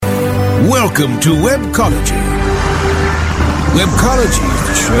Welcome to Webcology. Webcology is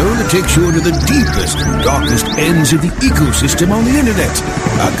the show that takes you into the deepest and darkest ends of the ecosystem on the internet.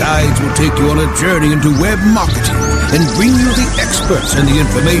 Our guides will take you on a journey into web marketing and bring you the experts and the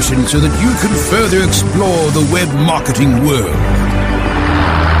information so that you can further explore the web marketing world.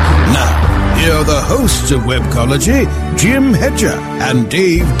 Now, here are the hosts of Webcology, Jim Hedger and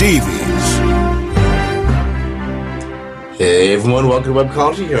Dave Davies. Hey everyone, welcome to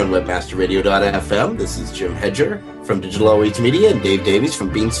Webcology here on WebmasterRadio.fm. This is Jim Hedger from Digital Always Media and Dave Davies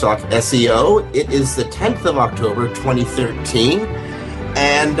from Beanstalk SEO. It is the 10th of October, 2013,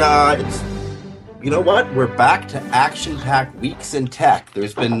 and it's, you know what? We're back to action-packed weeks in tech.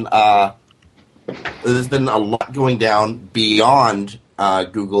 There's been a lot going down beyond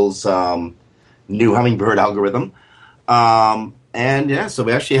Google's new Hummingbird algorithm. And yeah, so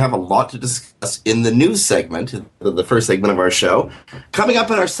we actually have a lot to discuss in the news segment, the first segment of our show. Coming up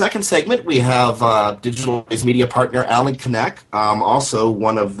in our second segment, we have Digital Always Media partner Alan Knecht, also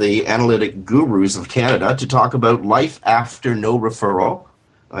one of the analytic gurus of Canada, to talk about life after no referral.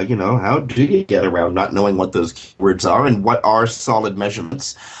 How do you get around not knowing what those keywords are and what are solid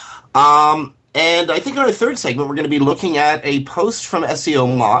measurements? And I think in our third segment, we're going to be looking at a post from SEO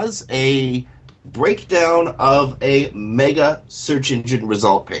Moz, a breakdown of a mega search engine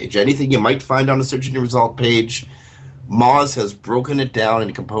result page. Anything you might find on a search engine result page, Moz has broken it down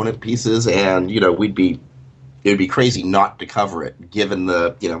into component pieces, and it would be crazy not to cover it, given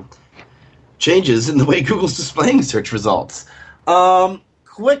the changes in the way Google's displaying search results.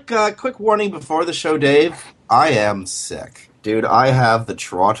 Quick warning before the show, Dave. I am sick, dude. I have the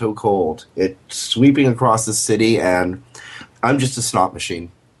Toronto cold. It's sweeping across the city, and I'm just a snot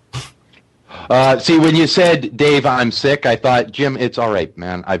machine. See, when you said, Dave, I'm sick, I thought, Jim, it's all right,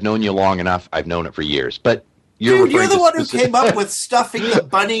 man. I've known you long enough. I've known it for years. But you're the one who came up with stuffing the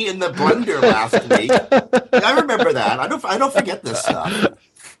bunny in the blender last week. I remember that. I don't forget this stuff.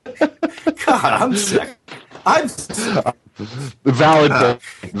 God, I'm sick.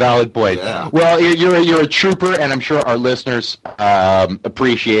 Valid point. Yeah. Well, you're a trooper, and I'm sure our listeners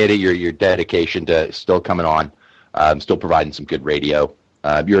appreciate it. Your dedication to still coming on, still providing some good radio.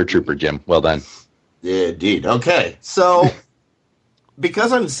 You're a trooper, Jim. Well done. Yeah, indeed. Okay, so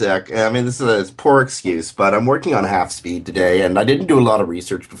because I'm sick, I mean, this is a poor excuse, but I'm working on half speed today, and I didn't do a lot of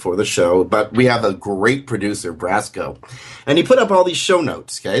research before the show, but we have a great producer, Brasco, and he put up all these show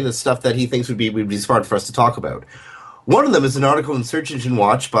notes, okay, the stuff that he thinks would be smart for us to talk about. One of them is an article in Search Engine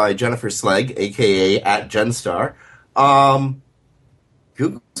Watch by Jennifer Slegg, a.k.a. @Genstar.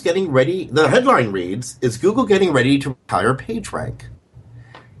 Google's getting ready. The headline reads, "Is Google getting ready to retire PageRank?"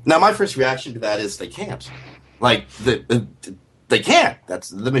 Now, my first reaction to that is they can't. Like, they can't. That's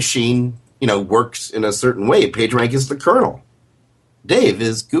the machine, works in a certain way. PageRank is the kernel. Dave,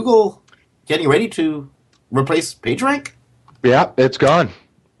 is Google getting ready to replace PageRank? Yeah, it's gone.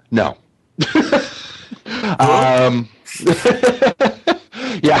 No.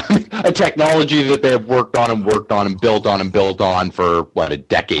 Yeah, a technology that they've worked on and built on for, a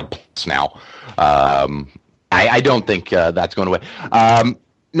decade plus now. I don't think that's going away.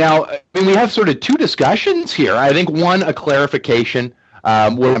 Now, we have sort of two discussions here. I think one, a clarification,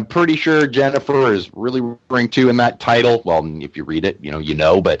 what I'm pretty sure Jennifer is really referring to in that title. Well, if you read it,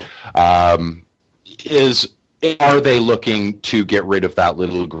 but are they looking to get rid of that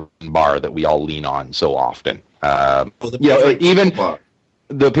little green bar that we all lean on so often? Even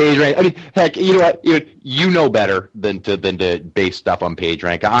the PageRank. I mean, heck, you know what? You know better than to base stuff on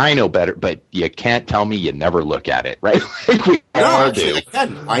PageRank. I know better, but you can't tell me you never look at it, right? Like we all do.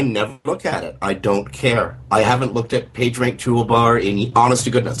 I never look at it. I don't care. I haven't looked at PageRank toolbar in honest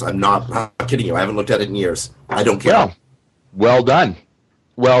to goodness. I'm not kidding you. I haven't looked at it in years. I don't care. Well done.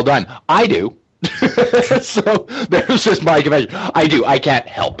 I do. So there's just my confession. I do. I can't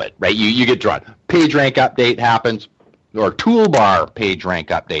help it, right? You get drawn. PageRank update happens. Or toolbar PageRank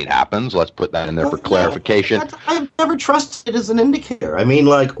update happens. Let's put that in there for clarification. I've never trusted it as an indicator. I mean,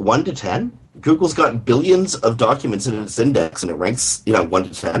 like 1 to 10. Google's got billions of documents in its index, and it ranks, 1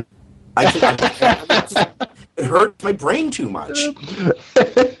 to 10. It hurts my brain too much.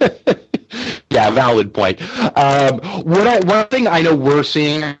 Yeah, valid point. One thing I know we're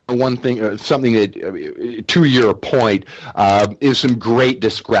seeing, something that, to your point, is some great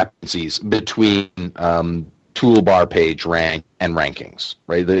discrepancies between toolbar PageRank and rankings,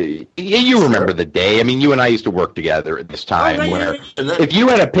 right? You remember the day. I mean, you and I used to work together at this time where if you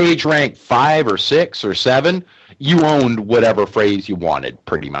had a PageRank 5 or 6 or 7, you owned whatever phrase you wanted,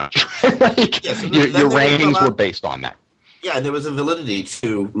 pretty much. Your rankings were based on that. Yeah, there was a validity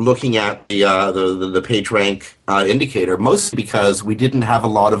to looking at the PageRank indicator, mostly because we didn't have a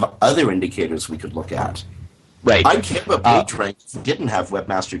lot of other indicators we could look at. Right. I'd care about PageRank if we didn't have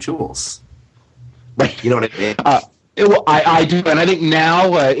Webmaster Tools. Right. You know what I mean? Well, I do, and I think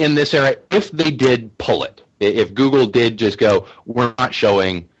now in this era, if they did pull it, if Google did just go, we're not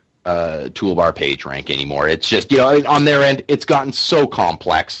showing toolbar PageRank anymore. It's just, on their end, it's gotten so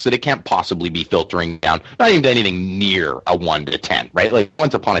complex that it can't possibly be filtering down, not even to anything near a 1 to 10, right? Like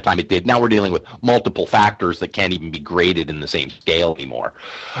once upon a time it did. Now we're dealing with multiple factors that can't even be graded in the same scale anymore.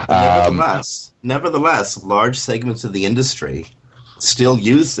 Nevertheless, large segments of the industry still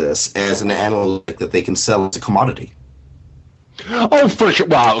use this as an analytic that they can sell as a commodity. Oh, for sure.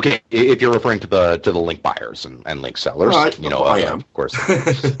 Well, okay. If you're referring to the link buyers and link sellers, I am, of course.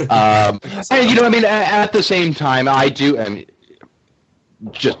 And, at the same time, I do.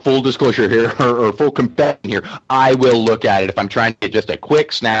 Just full disclosure here, or full confession here. I will look at it if I'm trying to get just a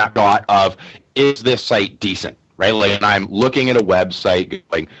quick snapshot of, is this site decent, right? Like, I'm looking at a website,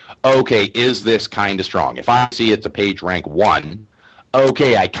 like, okay, is this kind of strong? If I see it's a PageRank 1.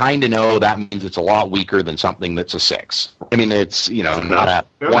 Okay, I kind of know that means it's a lot weaker than something that's a 6. I mean, it's, not a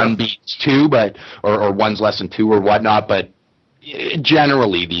 1 beats 2, but or 1's less than 2 or whatnot, but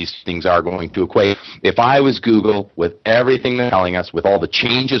generally these things are going to equate. If I was Google, with everything they're telling us, with all the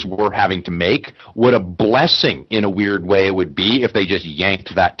changes we're having to make, what a blessing in a weird way it would be if they just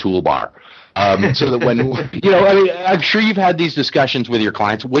yanked that toolbar. So that when, I'm sure you've had these discussions with your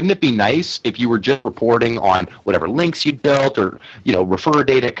clients. Wouldn't it be nice if you were just reporting on whatever links you built or, refer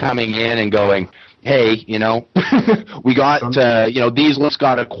data coming in and going, hey, we got, these links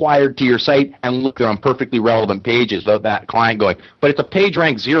got acquired to your site and look, they're on perfectly relevant pages. So that client going, but it's a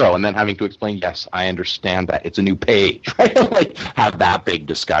PageRank 0, and then having to explain, yes, I understand that. It's a new page, right? Like, have that big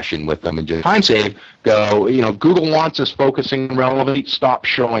discussion with them and just time save, go, Google wants us focusing on relevancy, stop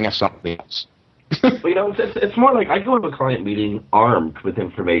showing us something else. Well, it's more like I go to a client meeting armed with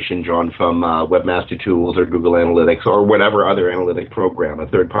information drawn from Webmaster Tools or Google Analytics or whatever other analytic program, a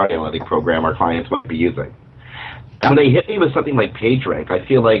third-party analytic program our clients might be using. And when they hit me with something like PageRank, I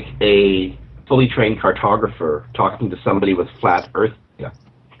feel like a fully trained cartographer talking to somebody with flat Earth data.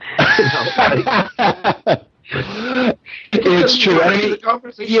 It's true. I mean, the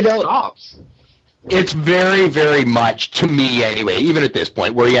conversation stops. It's very, very much, to me anyway, even at this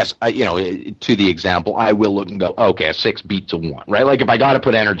point, where, yes, to the example, I will look and go, okay, a 6 beats a 1, right? Like, if I got to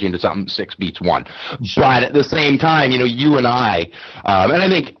put energy into something, 6 beats 1. But at the same time, you and I, and I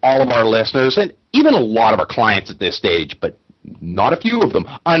think all of our listeners, and even a lot of our clients at this stage, but not a few of them,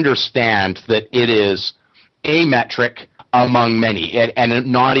 understand that it is a metric among many, and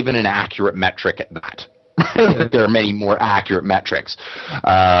not even an accurate metric at that. There are many more accurate metrics.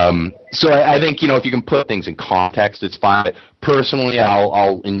 So I think, if you can put things in context, it's fine. But personally,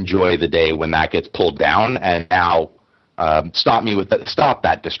 I'll enjoy the day when that gets pulled down. And now, stop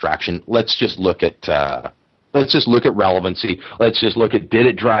that distraction. Let's just look at relevancy. Let's just look at, did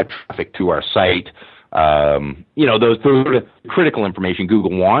it drive traffic to our site? Those sort of critical information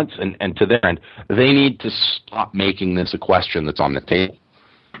Google wants, and to their end, they need to stop making this a question that's on the table.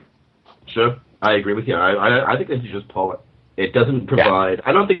 Sure. I agree with you. I think they should just pull it. It doesn't provide. Yeah.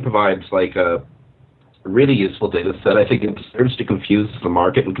 I don't think it provides like a really useful data set. I think it serves to confuse the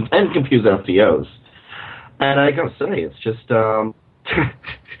market and confuse FTOs. And I gotta say, it's just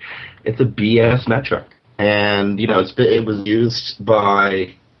it's a BS metric. And it was used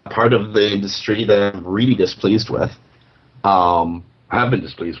by part of the industry that I'm really displeased with. I've been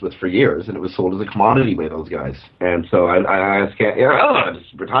displeased with for years, and it was sold as a commodity by those guys. And so I just can't.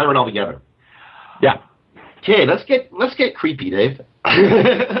 Just retire it altogether. Yeah. Okay, let's get creepy, Dave.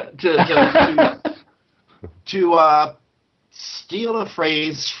 to steal a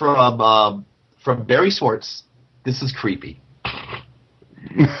phrase from Barry Swartz, this is creepy.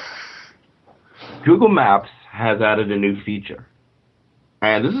 Google Maps has added a new feature,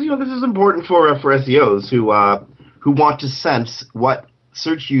 and this is important for SEOs who want to sense what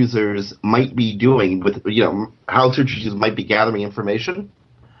search users might be doing with how search users might be gathering information.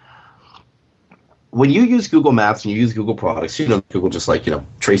 When you use Google Maps and you use Google products, Google just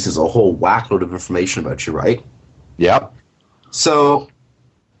traces a whole whackload of information about you, right? Yep. So,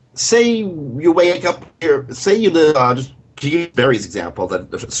 say you wake up here. Say you live. Just to use Barry's example,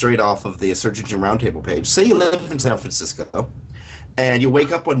 that straight off of the Search Engine Roundtable page. Say you live in San Francisco, and you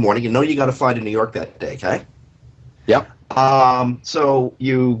wake up one morning. You know you got to fly to New York that day. Okay. Yep. So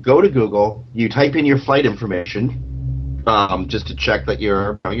you go to Google. You type in your flight information. Just to check that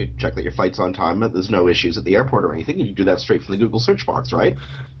your flight's on time, that there's no issues at the airport or anything. You do that straight from the Google search box, right?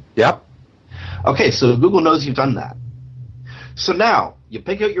 Yep. Okay, so Google knows you've done that. So now, you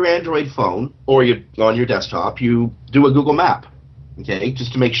pick out your Android phone, or on your desktop, you do a Google Map, okay,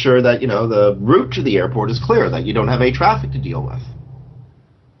 just to make sure that, the route to the airport is clear, that you don't have any traffic to deal with.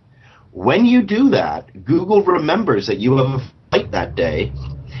 When you do that, Google remembers that you have a flight that day,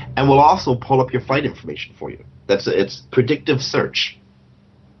 and will also pull up your flight information for you. It's predictive search.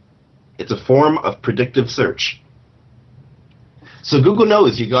 It's a form of predictive search. So Google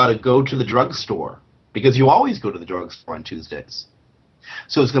knows you got to go to the drugstore, because you always go to the drugstore on Tuesdays.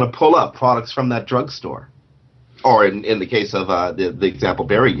 So it's going to pull up products from that drugstore. Or in the case of the example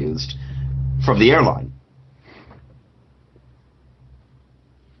Barry used, from the airline.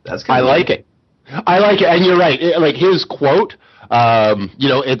 That's kind I like it. And you're right. Like his quote,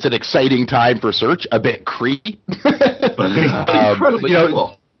 it's an exciting time for search, a bit creepy. Incredibly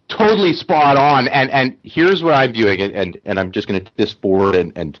cool. Totally spot on. And here's what I'm viewing it, and I'm just going to take this forward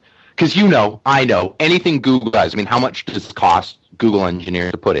and because I know anything Google does. I mean, how much does it cost Google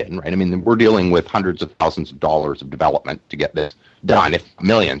engineers to put in, right? I mean, we're dealing with hundreds of thousands of dollars of development to get this done, if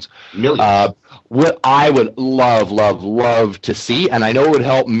millions. What I would love to see, and I know it would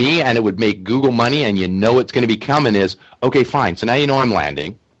help me and it would make Google money, and it's going to be coming, is, okay, fine. So now I'm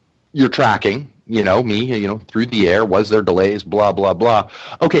landing. You're tracking, me, through the air. Was there delays? Blah, blah, blah.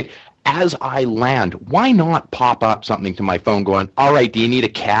 Okay. As I land, why not pop up something to my phone going, all right, do you need a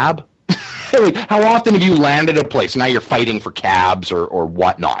cab? Like, how often have you landed a place? Now you're fighting for cabs or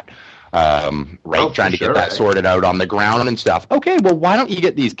whatnot, right? Trying to get that sorted out on the ground and stuff. Okay, well, why don't you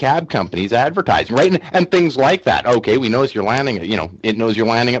get these cab companies advertising, right? And things like that. Okay, we know you're landing at, it knows you're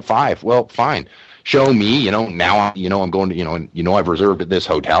landing at 5. Well, fine. Show me, now, I'm going to, I've reserved at this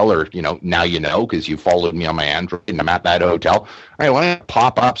hotel, or, now because you followed me on my Android and I'm at that hotel. All right, why don't I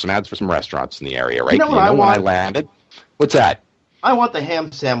pop up some ads for some restaurants in the area, right? When I landed. What's that? I want the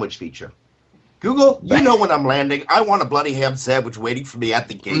ham sandwich feature. Google, when I'm landing, I want a bloody ham sandwich waiting for me at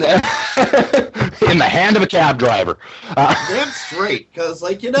the gate. In the hand of a cab driver. Damn straight, because,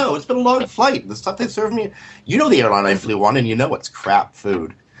 it's been a long flight. The stuff they serve me, the airline I flew on, and it's crap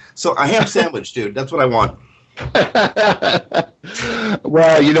food. So a ham sandwich, dude. That's what I want.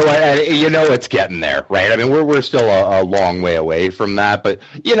 Well, you know what? It's getting there, right? I mean, we're still a long way away from that, but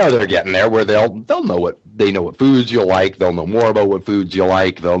they're getting there where they'll know what foods you'll like. They'll know more about what foods you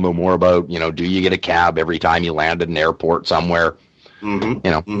like. They'll know more about do you get a cab every time you land at an airport somewhere?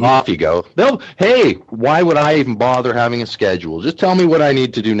 Off you go. Hey, why would I even bother having a schedule? Just tell me what I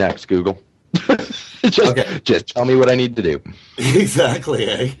need to do next, Google. Just tell me what I need to do. Exactly,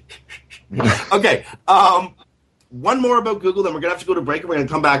 eh? Okay. One more about Google, then we're gonna have to go to break, and we're gonna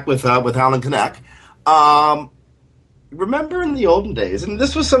come back with Alan Knack. Remember in the olden days, and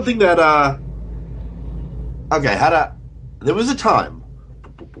this was something that there was a time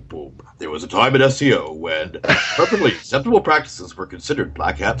in SEO when perfectly acceptable practices were considered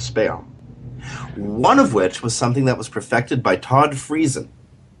black hat spam. One of which was something that was perfected by Todd Friesen.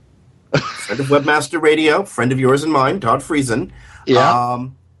 Friend of Webmaster Radio, friend of yours and mine, Todd Friesen. Yeah.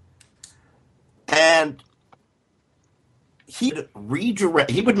 And he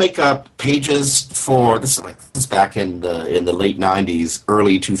would make up pages for this is back in the late 90s,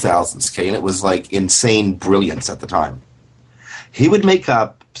 early 2000s, okay, and it was like insane brilliance at the time. He would make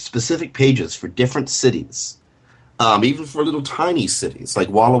up specific pages for different cities, even for little tiny cities like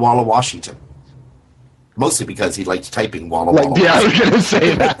Walla Walla, Washington. Mostly because he liked typing Walla Walla. Yeah, I was going to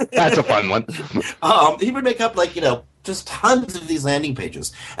say that. That's a fun one. He would make up just tons of these landing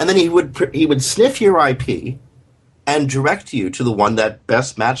pages, and then he would sniff your IP and direct you to the one that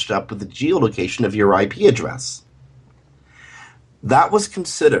best matched up with the geolocation of your IP address. That was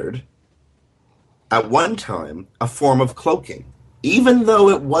considered, at one time, a form of cloaking, even though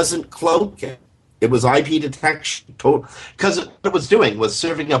it wasn't cloaking. It was IP detection, because what it was doing was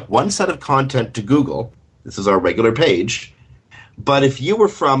serving up one set of content to Google. This is our regular page. But if you were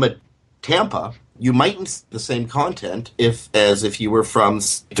from Tampa, you mightn't see the same content as if you were from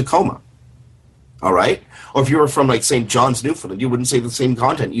Tacoma. All right? Or if you were from, St. John's, Newfoundland, you wouldn't see the same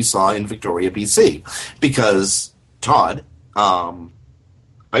content you saw in Victoria, BC. Because Todd,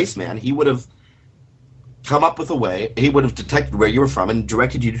 Iceman, he would have come up with a way, he would have detected where you were from and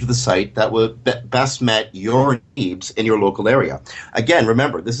directed you to the site that would best met your needs in your local area. Again,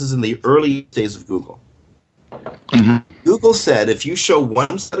 remember, this is in the early days of Google. Mm-hmm. Google said if you show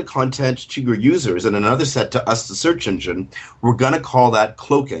one set of content to your users and another set to us, the search engine, we're going to call that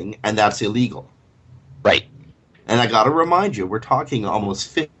cloaking, and that's illegal. Right. And I got to remind you, we're talking almost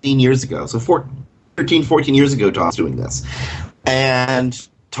 15 years ago. So 13, 14 years ago, Todd's doing this. And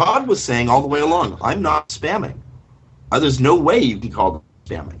Todd was saying all the way along, I'm not spamming. There's no way you can call it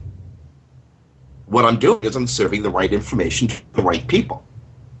spamming. what I'm doing is I'm serving the right information to the right people.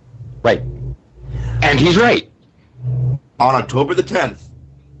 Right. And he's right. On October the 10th,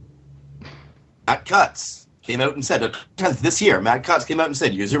 Matt Cutts came out and said, this year, Matt Cutts came out and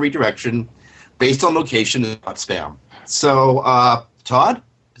said, user redirection based on location is not spam. So, Todd,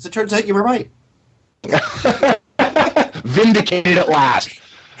 as it turns out, you were right. Vindicated at last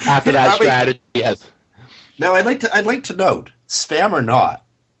after that strategy, yes. Now, I'd like to note, spam or not,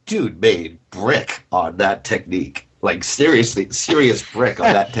 dude made brick on that technique. Like, seriously, serious brick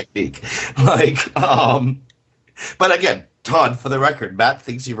on that technique. Like, but again, Todd, for the record, Matt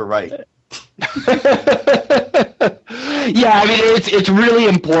thinks you were right. Yeah, I mean, it's really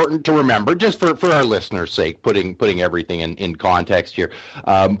important to remember, just for our listeners' sake, putting everything in context here.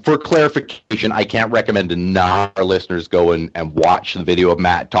 For clarification, I can't recommend enough our listeners go and watch the video of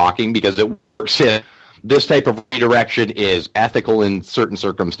Matt talking, because it works in. This type of redirection is ethical in certain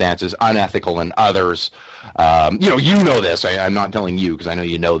circumstances, unethical in others. You know this. I'm not telling you because I know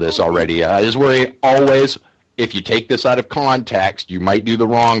you know this already. I just worry always, if you take this out of context, you might do the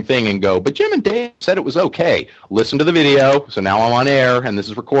wrong thing and go, but Jim and Dave said it was okay. Listen to the video. So now I'm on air and this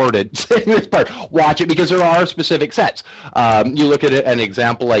is recorded. This part, watch it, because there are specific sets. You look at an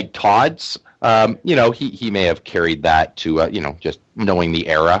example like Todd's. He may have carried that to, just knowing the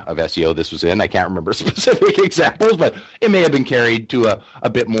era of SEO this was in. I can't remember specific examples, but it may have been carried to a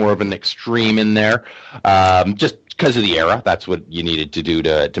bit more of an extreme in there, just because of the era. That's what you needed to do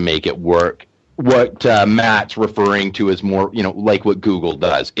to make it work. What Matt's referring to is more, like what Google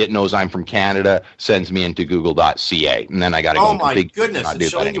does. It knows I'm from Canada, sends me into google.ca, and then I got to go. Oh my goodness! It's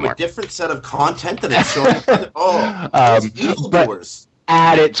showing you a different set of content than it's showing. Evildoers.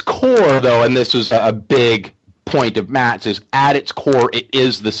 At its core, though, and this is a big point of Matt's, is at its core, it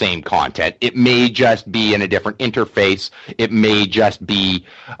is the same content. It may just be in a different interface. It may just be,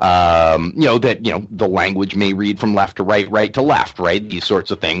 the language may read from left to right, right to left, right? These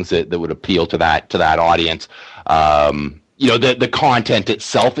sorts of things that would appeal to that audience. The content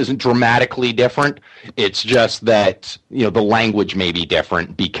itself isn't dramatically different. It's just that, the language may be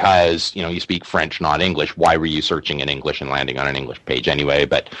different because, you speak French, not English. Why were you searching in English and landing on an English page anyway?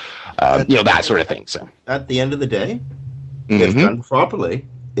 But, that sort of thing. So at the end of the day, if done properly,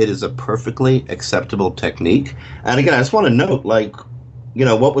 it is a perfectly acceptable technique. And again, I just want to note,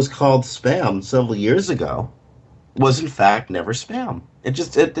 what was called spam several years ago was in fact never spam.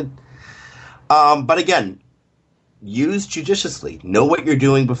 But again, use judiciously. Know what you're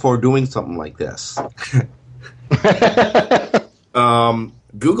doing before doing something like this.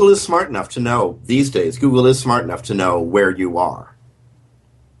 Google is smart enough to know, these days, Google is smart enough to know where you are.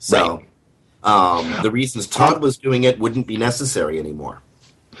 So the reasons Todd was doing it wouldn't be necessary anymore.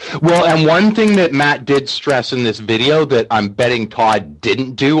 Well, and one thing that Matt did stress in this video that I'm betting Todd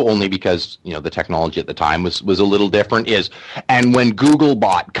didn't do, only because, the technology at the time was a little different, is, and when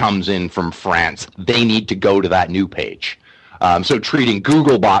Googlebot comes in from France, they need to go to that new page. So treating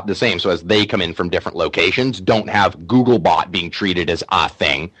Googlebot the same. So as they come in from different locations, don't have Googlebot being treated as a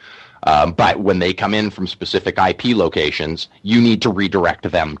thing. But when they come in from specific IP locations, you need to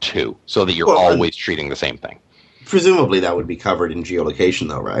redirect them too, so that you're always treating the same thing. Presumably that would be covered in geolocation,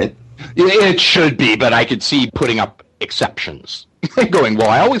 though, right? It should be, but I could see putting up exceptions. Going, well,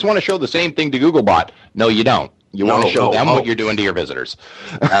 I always want to show the same thing to Googlebot. No, you don't. You want to show them what you're doing to your visitors.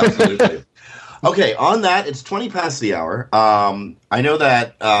 Absolutely. Okay, on that, it's 20 past the hour. I know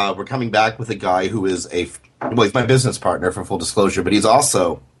that we're coming back with a guy who is he's my business partner, for full disclosure, but he's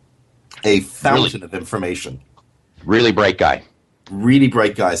also a fountain of information. Really bright guy. Really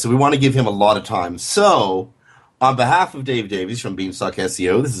bright guy. So we want to give him a lot of time. So, on behalf of Dave Davies from Beanstalk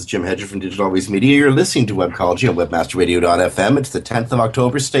SEO, this is Jim Hedger from Digital Always Media. You're listening to Webcology on webmasterradio.fm. It's the 10th of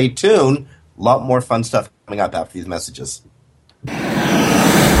October. Stay tuned. A lot more fun stuff coming up after these messages.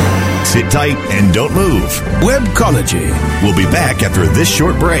 Sit tight and don't move. Webcology. We'll be back after this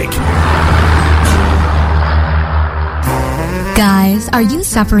short break. Guys, are you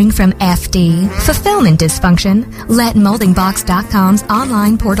suffering from FD, fulfillment dysfunction? Let MoldingBox.com's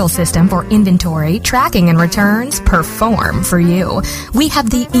online portal system for inventory, tracking, and returns perform for you. We have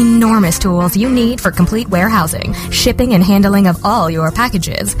the enormous tools you need for complete warehousing, shipping, and handling of all your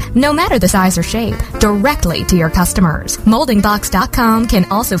packages, no matter the size or shape, directly to your customers. MoldingBox.com can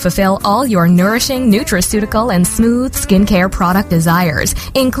also fulfill all your nourishing, nutraceutical, and smooth skincare product desires,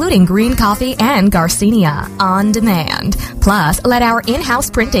 including green coffee and Garcinia on demand. Plus, Plus, let our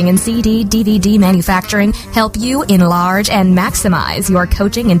in-house printing and CD, DVD manufacturing help you enlarge and maximize your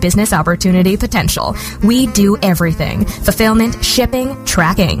coaching and business opportunity potential. We do everything. Fulfillment, shipping,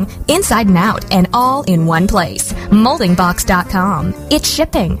 tracking, inside and out, and all in one place. Moldingbox.com. It's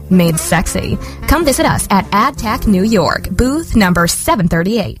shipping made sexy. Come visit us at AdTech New York, booth number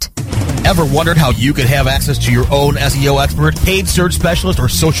 738. Ever wondered how you could have access to your own SEO expert, paid search specialist, or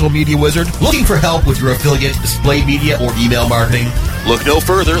social media wizard? Looking for help with your affiliate, display media, or email marketing? Look no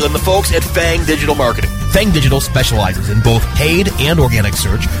further than the folks at Fang Digital Marketing. Fang Digital specializes in both paid and organic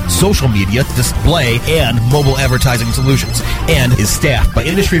search, social media, display, and mobile advertising solutions, and is staffed by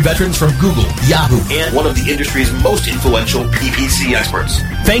industry veterans from Google, Yahoo, and one of the industry's most influential PPC experts.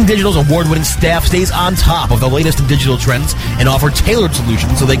 Fang Digital's award-winning staff stays on top of the latest in digital trends and offer tailored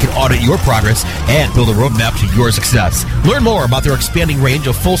solutions so they can audit your progress and build a roadmap to your success. Learn more about their expanding range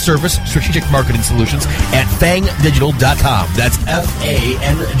of full-service strategic marketing solutions at fangdigital.com. That's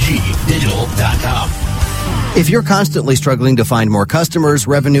F-A-N-G digital.com. If you're constantly struggling to find more customers,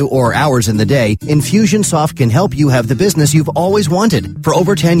 revenue, or hours in the day, Infusionsoft can help you have the business you've always wanted. For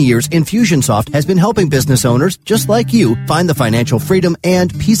over 10 years, Infusionsoft has been helping business owners just like you find the financial freedom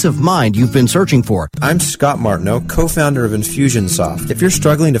and peace of mind you've been searching for. I'm Scott Martineau, co-founder of Infusionsoft. If you're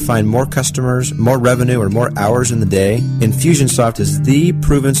struggling to find more customers, more revenue, or more hours in the day, Infusionsoft is the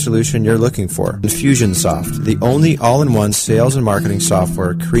proven solution you're looking for. Infusionsoft, the only all-in-one sales and marketing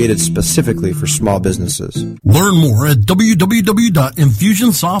software created specifically for small businesses. Learn more at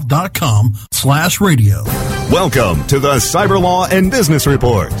www.infusionsoft.com/radio. Welcome to the Cyber Law and Business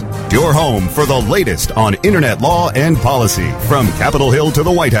Report, your home for the latest on internet law and policy, from Capitol Hill to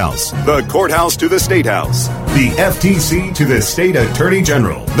the White House, the courthouse to the State House, the FTC to the State Attorney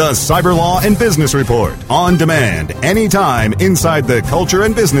General. The Cyber Law and Business Report, on demand, anytime, inside the Culture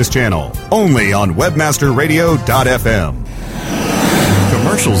and Business Channel, only on webmasterradio.fm.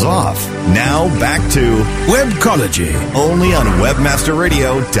 Commercials off. Now back to Webcology, only on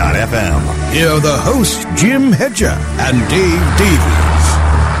webmasterradio.fm. Here are the hosts, Jim Hedger and Dave Davies.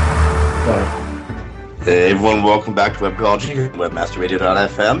 Hey everyone, welcome back to Webcology,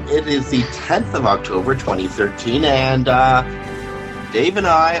 webmasterradio.fm. It is the 10th of October, 2013, and Dave and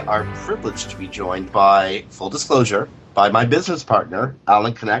I are privileged to be joined by, full disclosure, by my business partner,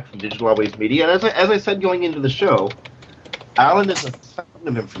 Alan Knecht from Digital Always Media. And as I said going into the show, Alan is a fountain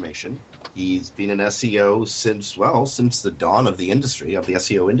of information. He's been an SEO since the dawn of the industry, of the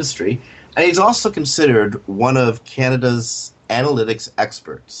SEO industry. And he's also considered one of Canada's analytics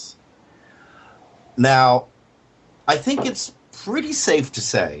experts. Now, I think it's pretty safe to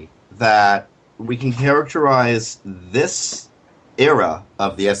say that we can characterize this era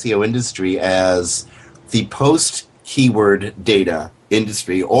of the SEO industry as the post-keyword data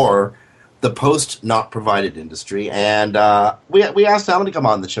industry, or the post not provided industry. And we asked Alan to come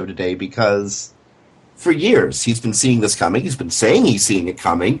on the show today because for years he's been seeing this coming. He's been saying he's seeing it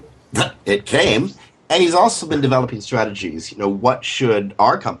coming. It came. And he's also been developing strategies. What should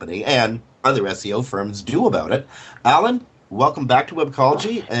our company and other SEO firms do about it? Alan, welcome back to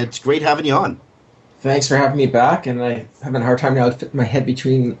Webcology. It's great having you on. Thanks for having me back. And I'm having a hard time now to fit my head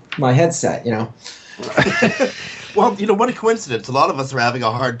between my headset, Well, what a coincidence. A lot of us are having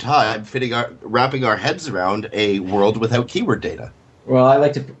a hard time wrapping our heads around a world without keyword data. Well, I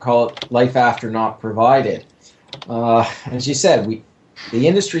like to call it life after not provided. As you said, the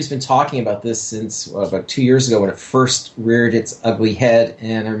industry's been talking about this since about 2 years ago when it first reared its ugly head.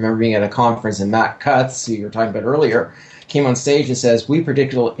 And I remember being at a conference, and Matt Cutts, who you were talking about earlier, came on stage and says, "We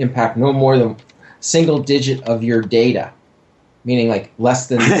predict it'll impact no more than single digit of your data." Meaning like less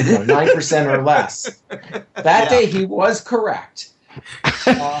than 9% or less. That day he was correct.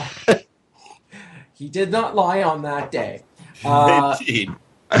 He did not lie on that day. Indeed.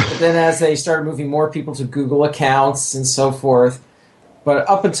 But then as they started moving more people to Google accounts and so forth, but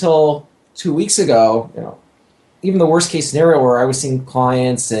up until 2 weeks ago, even the worst case scenario where I was seeing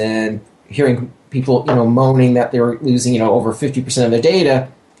clients and hearing people, moaning that they were losing, over 50% of their data,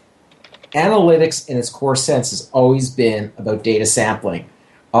 analytics in its core sense has always been about data sampling.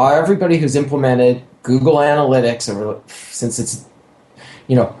 Everybody who's implemented Google Analytics since it's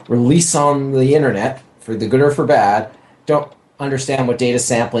released on the internet, for the good or for bad, don't understand what data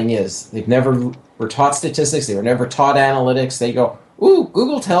sampling is. They've never were taught statistics. They were never taught analytics. They go, "Ooh,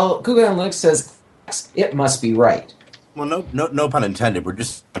 Google Analytics says X, it must be right." Well, no pun intended. We're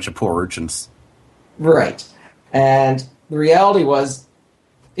just a bunch of poor urchins. Right. And the reality was,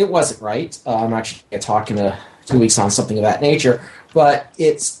 it wasn't right. I'm actually talking 2 weeks on something of that nature, but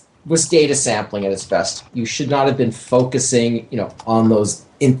it was data sampling at its best. You should not have been focusing, on those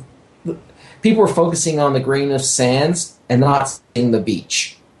people were focusing on the grain of sands and not seeing the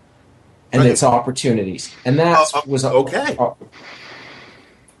beach and its opportunities. And that was okay.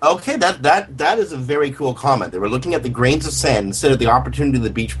 Okay, that is a very cool comment. They were looking at the grains of sand instead of the opportunity the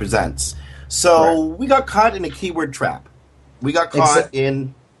beach presents. So we got caught in a keyword trap. We got caught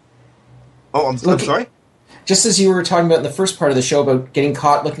in... Oh, I'm sorry? Just as you were talking about in the first part of the show about getting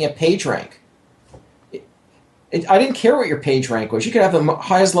caught looking at PageRank. I didn't care what your page rank was. You could have the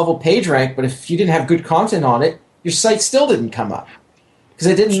highest level page rank, but if you didn't have good content on it, your site still didn't come up because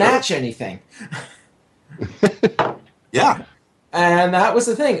it didn't match anything. Yeah. And that was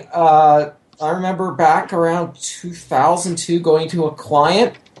the thing. I remember back around 2002 going to a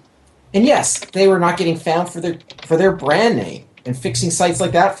client, and yes, they were not getting found for their brand name and fixing sites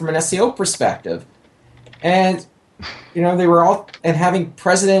like that from an SEO perspective. And, they were all, and having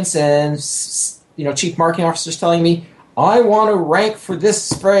presidents and chief marketing officers telling me, I want to rank for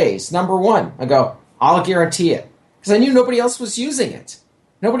this phrase, number 1. I go, I'll guarantee it. Because I knew nobody else was using it.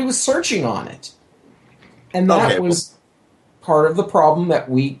 Nobody was searching on it. And that was part of the problem that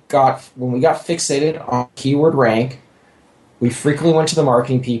we got when we got fixated on keyword rank. We frequently went to the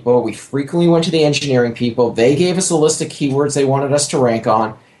marketing people. We frequently went to the engineering people. They gave us a list of keywords they wanted us to rank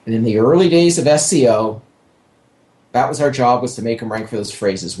on. And in the early days of SEO, that was our job, was to make them rank for those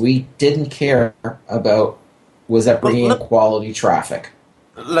phrases. We didn't care about, was that bringing in quality traffic.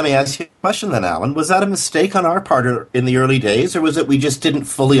 Let me ask you a question then, Alan. Was that a mistake on our part in the early days, or was it we just didn't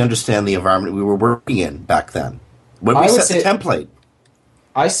fully understand the environment we were working in back then? When we set the template?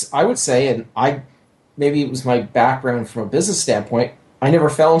 I would say, and maybe it was my background from a business standpoint, I never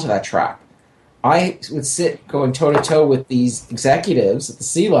fell into that trap. I would sit going toe-to-toe with these executives at the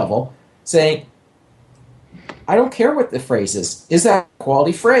C-level saying, I don't care what the phrase is. Is that a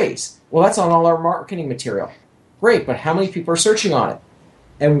quality phrase? Well, that's on all our marketing material. Great, but how many people are searching on it?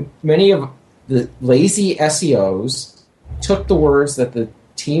 And many of the lazy SEOs took the words that the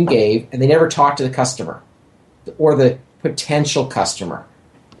team gave, and they never talked to the customer or the potential customer.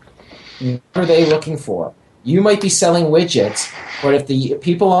 What are they looking for? You might be selling widgets, but if the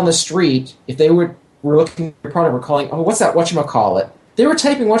people on the street, if they were looking at your product, were calling, oh, what's that whatchamacallit? They were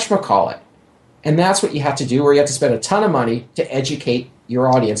typing whatchamacallit. And that's what you have to do, or you have to spend a ton of money to educate your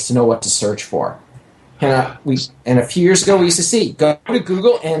audience to know what to search for. And a few years ago, we used to go to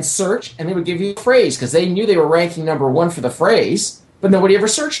Google and search, and they would give you a phrase, because they knew they were ranking number 1 for the phrase, but nobody ever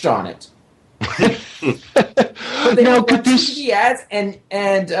searched on it. But they have TV ads and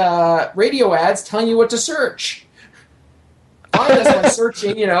radio ads telling you what to search. Find us by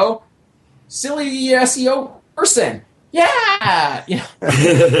searching, silly SEO person. Yeah.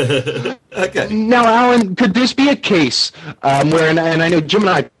 Okay. Now, Alan, could this be a case where, and I know Jim and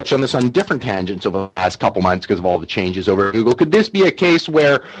I touched on this on different tangents over the last couple months because of all the changes over at Google. Could this be a case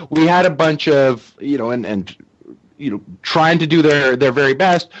where we had a bunch of, trying to do their very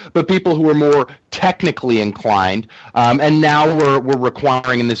best, but people who are more technically inclined, and now we're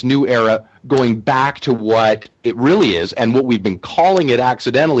requiring in this new era going back to what it really is and what we've been calling it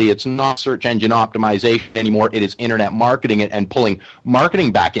accidentally. It's not search engine optimization anymore. It is internet marketing and pulling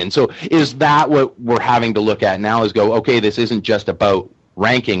marketing back in. So is that what we're having to look at now, is go, okay, this isn't just about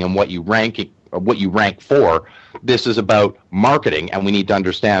ranking and what you rank for. This is about marketing, and we need to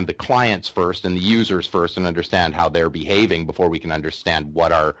understand the clients first and the users first and understand how they're behaving before we can understand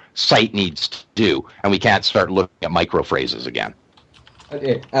what our site needs to do. And we can't start looking at micro phrases again.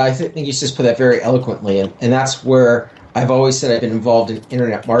 I think you just put that very eloquently, and that's where I've always said I've been involved in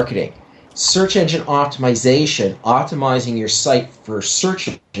internet marketing. Search engine optimization, optimizing your site for search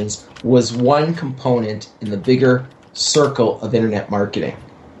engines, was one component in the bigger circle of internet marketing.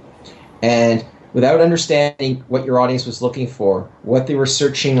 And without understanding what your audience was looking for, what they were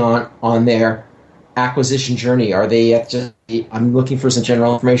searching on their acquisition journey, are they at just, I'm looking for some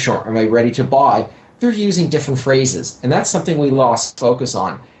general information, or am I ready to buy? They're using different phrases, and that's something we lost focus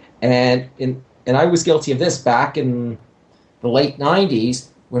on. And I was guilty of this back in the late 90s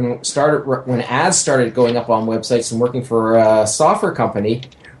when ads started going up on websites and working for a software company.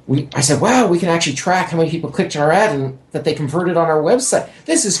 I said, wow, we can actually track how many people clicked on our ad and that they converted on our website.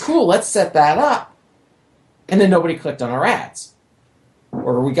 This is cool. Let's set that up. And then nobody clicked on our ads.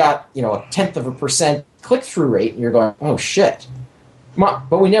 Or we got, a 0.1% click-through rate, and you're going, oh, shit.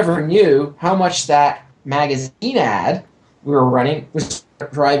 But we never knew how much that magazine ad we were running was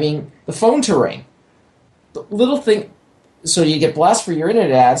driving the phone to ring. The little thing, so you get blessed for your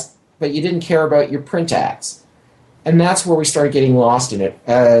internet ads, but you didn't care about your print ads. And that's where we started getting lost in it.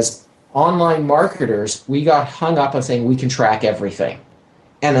 As online marketers, we got hung up on saying we can track everything.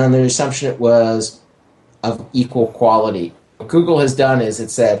 And on the assumption it was of equal quality. what Google has done is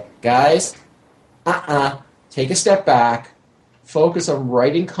it said, guys, take a step back, focus on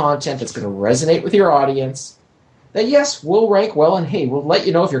writing content that's going to resonate with your audience. That yes, we'll rank well, and hey, we'll let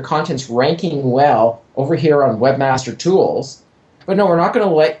you know if your content's ranking well over here on Webmaster Tools. But no, we're not going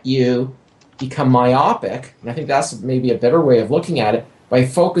to let you become myopic, and I think that's maybe a better way of looking at it, by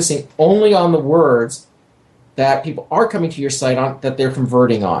focusing only on the words that people are coming to your site on, that they're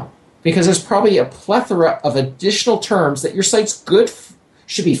converting on. Because there's probably a plethora of additional terms that your site's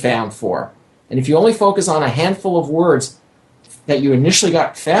should be found for. And if you only focus on a handful of words that you initially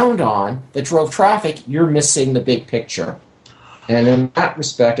got found on that drove traffic, you're missing the big picture. And in that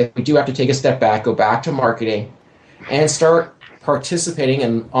respect, we do have to take a step back, go back to marketing, and start participating.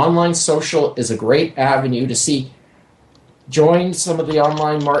 And online social is a great avenue to join some of the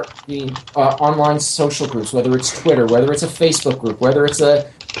online marketing, online social groups, whether it's Twitter, whether it's a Facebook group, whether it's a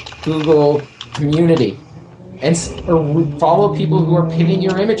Google community, and or follow people who are pinning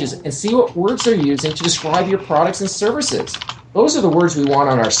your images and see what words they're using to describe your products and services. Those are the words we want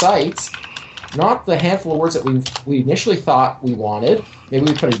on our sites, not the handful of words that we initially thought we wanted. Maybe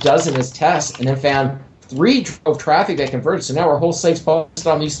we put a dozen as tests and then found 3 drove traffic that converted, so now our whole site's focused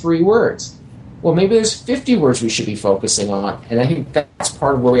on these 3 words. Well, maybe there's 50 words we should be focusing on, and I think that's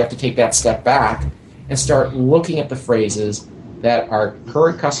part of where we have to take that step back and start looking at the phrases that our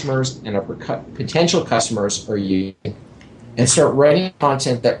current customers and our potential customers are using, and start writing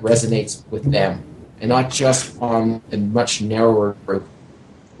content that resonates with them, and not just on a much narrower group.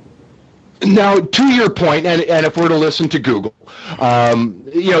 Now, to your point, and if we're to listen to Google,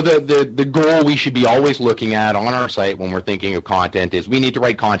 the goal we should be always looking at on our site when we're thinking of content is we need to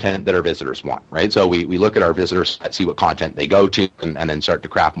write content that our visitors want, right? So we look at our visitors, see what content they go to, and then start to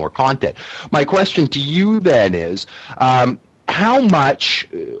craft more content. My question to you then is, how much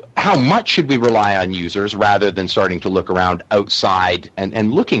should we rely on users rather than starting to look around outside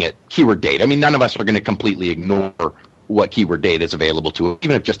and looking at keyword data? I mean, none of us are going to completely ignore what keyword data is available to us,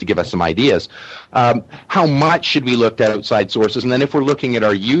 even if just to give us some ideas. How much should we look at outside sources? And then if we're looking at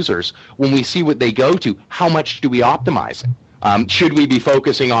our users, when we see what they go to, how much do we optimize it? Should we be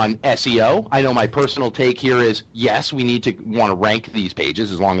focusing on SEO? I know my personal take here is, yes, we need to want to rank these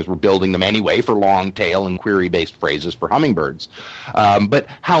pages as long as we're building them anyway for long tail and query-based phrases for hummingbirds. But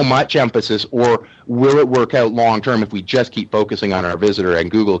how much emphasis, or will it work out long-term if we just keep focusing on our visitor and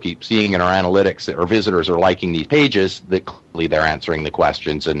Google keeps seeing in our analytics that our visitors are liking these pages, that clearly they're answering the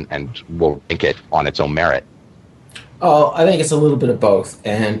questions and will rank it on its own merit? Oh, I think it's a little bit of both,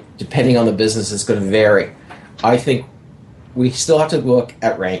 and depending on the business, it's going to vary. I think we still have to look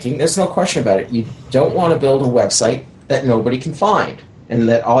at ranking. There's no question about it. You don't want to build a website that nobody can find, and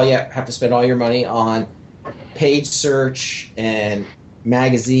that all you have to spend all your money on paid search and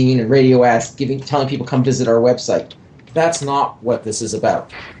magazine and radio ads, telling people come visit our website. That's not what this is about.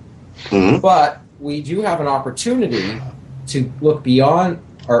 Mm-hmm. But we do have an opportunity to look beyond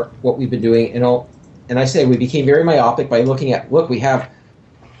what we've been doing, and I say we became very myopic by looking at, we have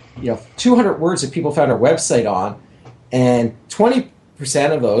 200 words that people found our website on, and 20%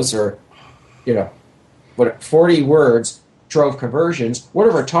 of those are, 40 words drove conversions. What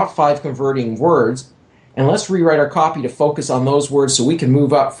are our top 5 converting words? And let's rewrite our copy to focus on those words so we can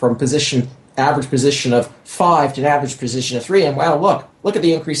move up from average position of 5 to an average position of 3. And wow, look at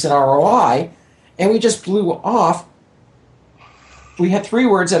the increase in ROI. And we just blew off. We had 3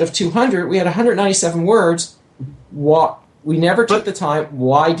 words out of 200. We had 197 words. We never took the time.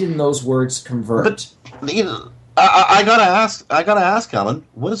 Why didn't those words convert? But, I gotta ask, Alan,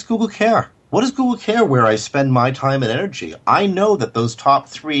 what does Google care? What does Google care where I spend my time and energy? I know that those top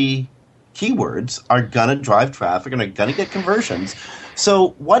 3 keywords are gonna drive traffic and are gonna get conversions.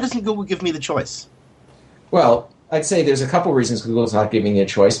 So why doesn't Google give me the choice? Well, I'd say there's a couple reasons Google's not giving you a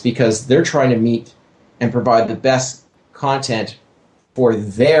choice, because they're trying to meet and provide the best content for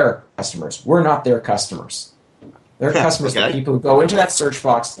their customers. We're not their customers. Their customers are people who go into that search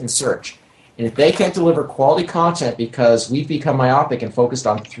box and search. And if they can't deliver quality content because we've become myopic and focused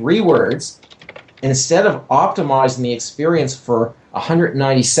on 3 words, instead of optimizing the experience for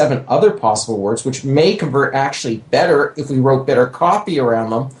 197 other possible words, which may convert actually better if we wrote better copy around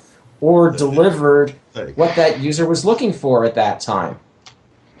them or delivered what that user was looking for at that time.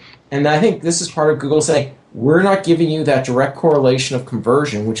 And I think this is part of Google saying, we're not giving you that direct correlation of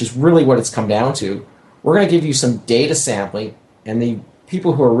conversion, which is really what it's come down to. We're going to give you some data sampling, and the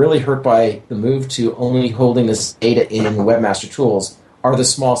people who are really hurt by the move to only holding this data in Webmaster Tools are the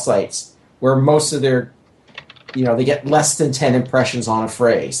small sites, where most of their, they get less than 10 impressions on a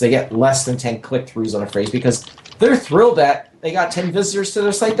phrase. They get less than 10 click-throughs on a phrase because they're thrilled that they got 10 visitors to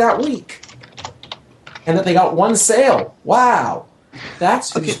their site that week. and that they got one sale. Wow.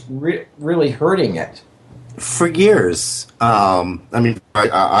 That's who's really hurting it. For years,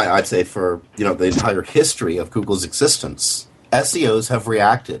 I'd say for the entire history of Google's existence, SEOs have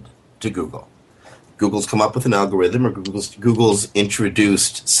reacted to Google. Google's come up with an algorithm, or Google's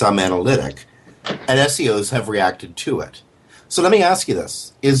introduced some analytic, and SEOs have reacted to it. So let me ask you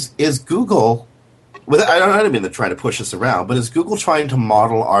this: Is Google? I don't mean to try to push us around, but is Google trying to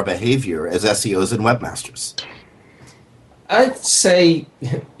model our behavior as SEOs and webmasters? I'd say,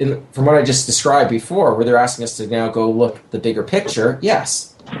 from what I just described before, where they're asking us to now go look at the bigger picture,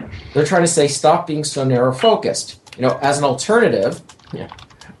 yes. They're trying to say, stop being so narrow-focused. As an alternative,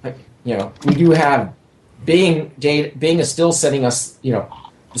 we do have Bing is still sending us,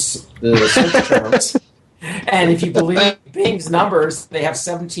 the search terms. And if you believe Bing's numbers, they have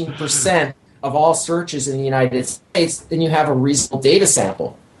 17% of all searches in the United States, then you have a reasonable data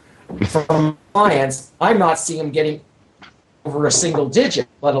sample. From clients, I'm not seeing them getting over a single digit,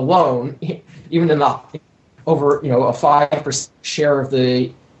 let alone even over a 5% share of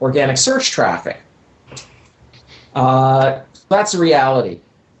the organic search traffic. That's a reality.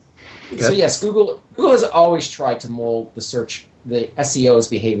 Okay. So yes, Google has always tried to mold the SEO's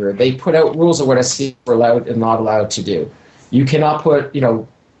behavior. They put out rules of what SEO are allowed and not allowed to do. You cannot put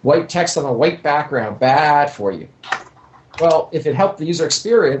white text on a white background. Bad for you. Well, if it helped the user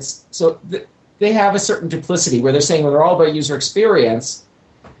experience, they have a certain duplicity where they're saying, well, they're all about user experience,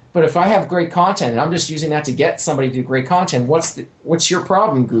 but if I have great content and I'm just using that to get somebody to do great content, what's your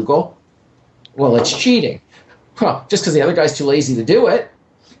problem, Google? Well, it's cheating. Well, just because the other guy's too lazy to do it.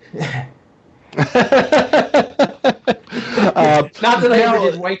 Not that I ever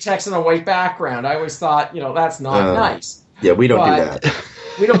did white text on a white background. I always thought, that's not nice. Yeah, we don't do that.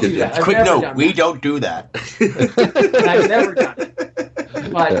 We don't do that. Quick note, we don't do that. And I've never done it.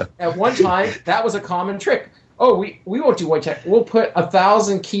 But at one time, that was a common trick. Oh, we won't do white text. We'll put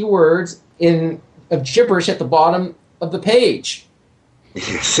 1,000 keywords of gibberish at the bottom of the page.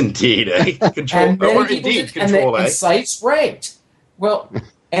 Yes, indeed. And sites ranked. Well,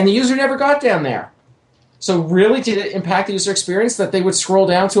 and the user never got down there. So really, did it impact the user experience that they would scroll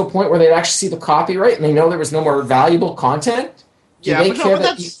down to a point where they'd actually see the copyright and they know there was no more valuable content?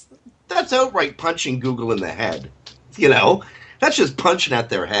 That's outright punching Google in the head. That's just punching at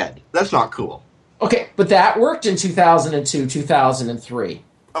their head. That's not cool. Okay, but that worked in 2002, 2003.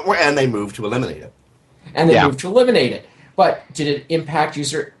 And they moved to eliminate it. But did it impact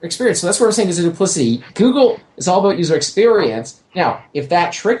user experience? So that's what I'm saying is a duplicity. Google is all about user experience. Now, if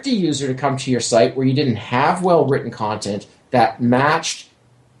that tricked a user to come to your site where you didn't have well-written content that matched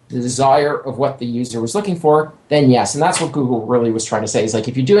the desire of what the user was looking for, then yes. And that's what Google really was trying to say. Is like,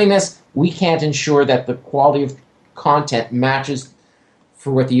 if you're doing this, we can't ensure that the quality of content matches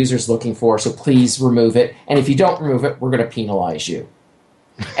for what the user is looking for, so please remove it. And if you don't remove it, we're going to penalize you.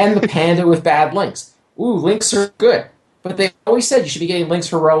 And the panda with bad links. Ooh, links are good. But they always said you should be getting links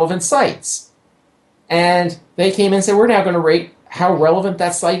for relevant sites. And they came in and said, we're now going to rate how relevant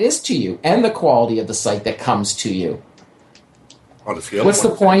that site is to you and the quality of the site that comes to you. What's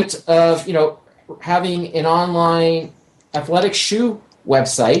the point of, having an online athletic shoe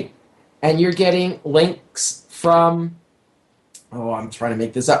website and you're getting links from, I'm trying to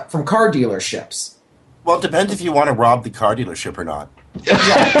make this up, from car dealerships? Well, it depends if you want to rob the car dealership or not.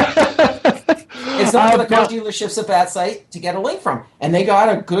 It's not the car dealership's a bad site to get a link from. And they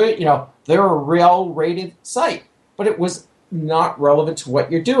got a good, they're a well-rated site. But it was not relevant to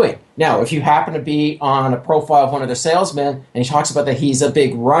what you're doing. Now, if you happen to be on a profile of one of their salesmen and he talks about that he's a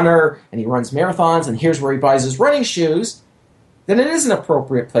big runner and he runs marathons and here's where he buys his running shoes, then it is an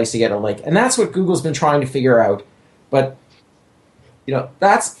appropriate place to get a link. And that's what Google's been trying to figure out. But,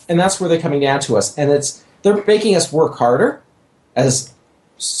 that's where they're coming down to us. And they're making us work harder as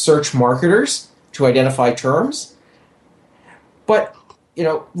search marketers to identify terms. But,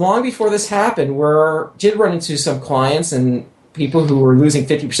 long before this happened, we did run into some clients and people who were losing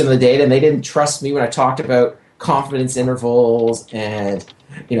 50% of the data, and they didn't trust me when I talked about confidence intervals and,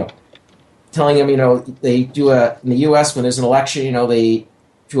 telling them, they do in the U.S. when there's an election, they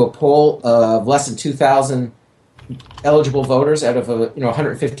do a poll of less than 2,000 eligible voters out of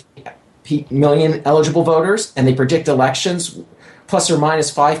 150 million eligible voters, and they predict elections plus or minus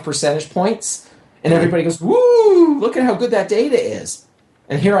 5 percentage points. And everybody goes, woo, look at how good that data is.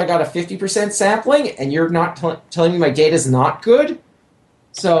 And here I got a 50% sampling, and you're not telling me my data is not good?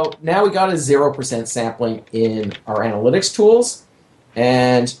 So now we got a 0% sampling in our analytics tools,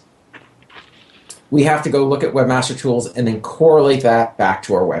 and we have to go look at Webmaster Tools and then correlate that back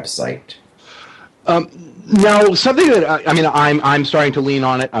to our website. No, something that I'm starting to lean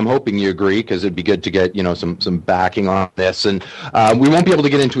on it. I'm hoping you agree, because it'd be good to get some backing on this. And we won't be able to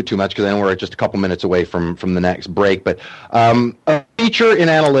get into it too much because then we're just a couple minutes away from the next break. But a feature in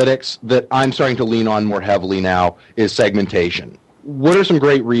analytics that I'm starting to lean on more heavily now is segmentation. What are some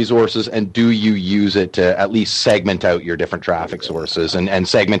great resources, and do you use it to at least segment out your different traffic sources and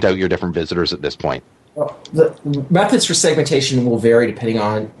segment out your different visitors at this point? Well, the methods for segmentation will vary depending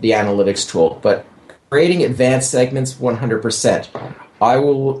on the analytics tool, but creating advanced segments, 100%. I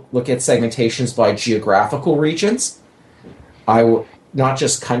will look at segmentations by geographical regions. I will, not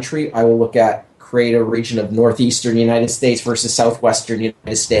just country, I will look at create a region of northeastern United States versus southwestern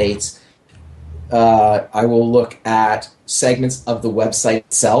United States. I will look at segments of the website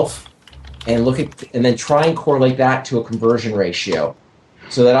itself and then try and correlate that to a conversion ratio,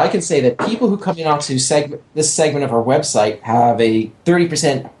 so that I can say that people who come in onto this segment of our website have a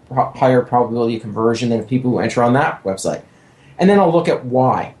 30% higher probability of conversion than people who enter on that website. And then I'll look at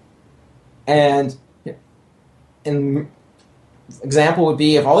why. And an example would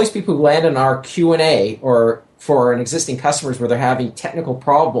be if all these people who land on our Q&A or for an existing customers where they're having technical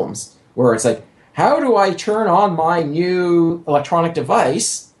problems, where it's like, how do I turn on my new electronic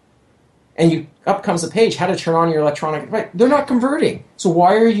device? And up comes a page, how to turn on your electronic device. They're not converting. So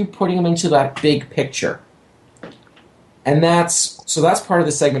why are you putting them into that big picture? And that's part of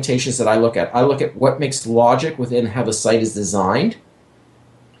the segmentations that I look at. I look at what makes logic within how the site is designed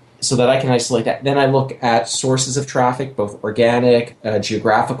so that I can isolate that. Then I look at sources of traffic, both organic,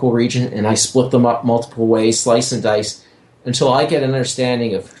 geographical region, and I split them up multiple ways, slice and dice, until I get an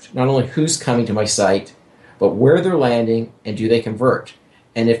understanding of not only who's coming to my site, but where they're landing and do they convert.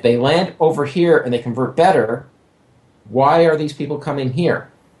 And if they land over here and they convert better, why are these people coming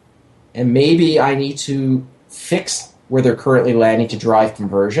here? And maybe I need to fix where they're currently landing to drive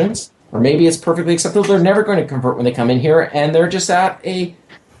conversions. Or maybe it's perfectly acceptable they're never going to convert when they come in here and they're just I'm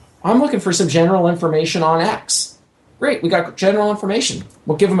looking for some general information on X. Great, we got general information.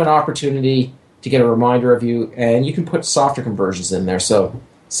 We'll give them an opportunity to get a reminder of you, and you can put softer conversions in there. So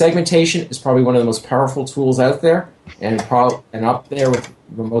segmentation is probably one of the most powerful tools out there, and up there with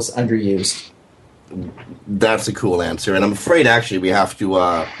the most underused. That's a cool answer, and I'm afraid actually we have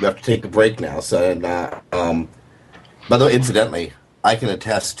to take a break now. So, by the way, incidentally, I can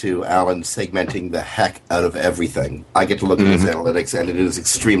attest to Alan segmenting the heck out of everything. I get to look at his analytics, and it is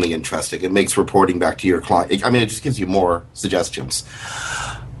extremely interesting. It makes reporting back to your client. I mean, it just gives you more suggestions.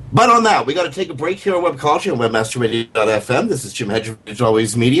 But on that, we got to take a break here on Webcology on WebmasterRadio.fm. This is Jim Hedger from Digital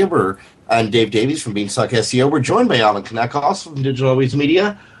Always Media. I'm Dave Davies from Beanstalk SEO. We're joined by Alan Knack, also from Digital Always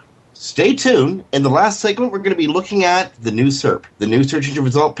Media. Stay tuned. In the last segment, we're going to be looking at the new SERP, the new search engine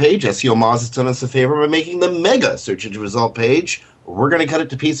result page. SEO Moz has done us a favor by making the mega search engine result page. We're going to cut it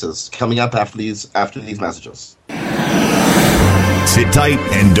to pieces coming up after these messages. Sit tight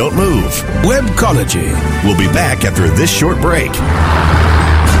and don't move. Webcology. We'll be back after this short break.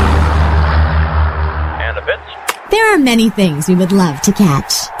 There are many things we would love to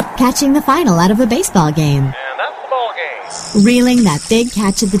catch. Catching the final out of a baseball game. And that's the ball game. Reeling that big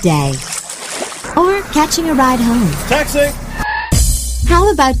catch of the day. Or catching a ride home. Taxi!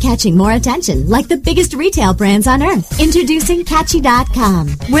 How about catching more attention like the biggest retail brands on earth? Introducing Catchy.com,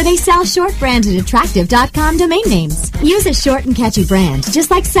 where they sell short-branded attractive.com domain names. Use a short and catchy brand, just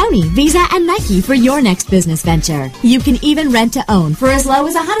like Sony, Visa, and Nike for your next business venture. You can even rent to own for as low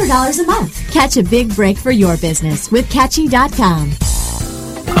as $100 a month. Catch a big break for your business with Catchy.com.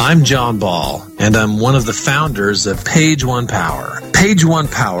 I'm John Ball, and I'm one of the founders of Page One Power. Page One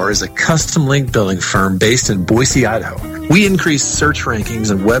Power is a custom link building firm based in Boise, Idaho. We increase search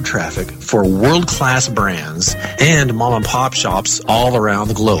rankings and web traffic for world-class brands and mom-and-pop shops all around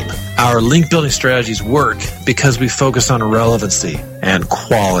the globe. Our link building strategies work because we focus on relevancy and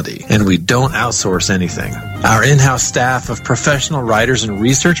quality, and we don't outsource anything. Our in-house staff of professional writers and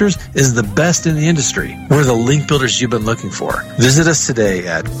researchers is the best in the industry. We're the link builders you've been looking for. Visit us today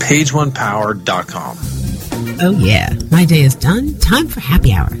at pageonepower.com. Oh yeah, my day is done. Time for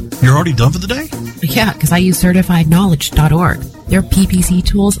happy hour. You're already done for the day? Yeah, because I use CertifiedKnowledge.org. Their PPC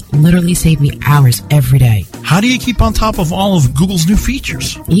tools literally save me hours every day. How do you keep on top of all of Google's new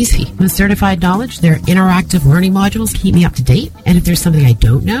features? Easy. With Certified Knowledge, their interactive learning modules keep me up to date. And if there's something I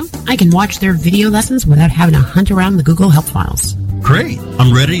don't know, I can watch their video lessons without having to hunt around the Google Help files. Great.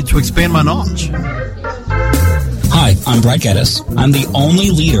 I'm ready to expand my knowledge. Hi, I'm Brett Geddes. I'm the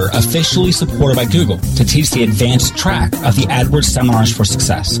only leader officially supported by Google to teach the advanced track of the AdWords Seminars for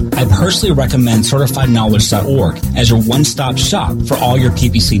Success. I personally recommend CertifiedKnowledge.org as your one-stop shop for all your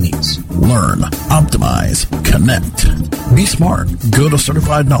PPC needs. Learn, optimize, connect. Be smart. Go to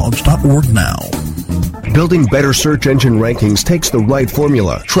CertifiedKnowledge.org now. Building better search engine rankings takes the right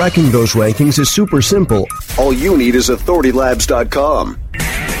formula. Tracking those rankings is super simple. All you need is authoritylabs.com.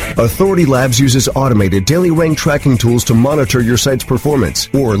 Authority Labs uses automated daily rank tracking tools to monitor your site's performance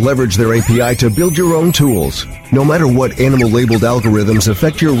or leverage their API to build your own tools. No matter what animal-labeled algorithms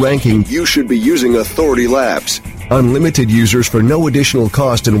affect your ranking, you should be using Authority Labs. Unlimited users for no additional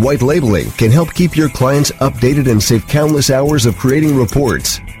cost and white labeling can help keep your clients updated and save countless hours of creating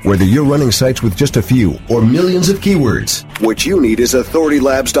reports. Whether you're running sites with just a few or millions of keywords, what you need is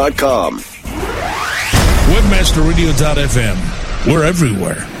authoritylabs.com. Webmasterradio.fm. We're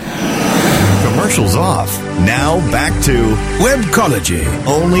everywhere. Commercials off. Now back to Webcology,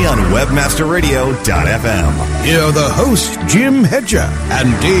 only on webmasterradio.fm. Here are the hosts, Jim Hedger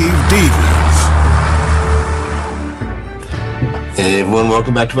and Dave Davies. Hey everyone,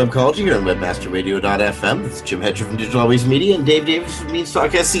 welcome back to Webcology here on webmasterradio.fm. This is Jim Hedger from Digital Always Media and Dave Davies from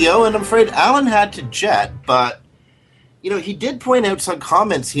Beanstalk SEO. And I'm afraid Alan had to jet, but he did point out some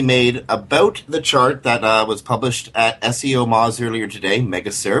comments he made about the chart that was published at SEO Moz earlier today,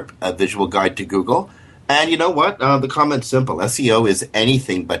 MegaSERP, a visual guide to Google. And you know what? The comment's simple. SEO is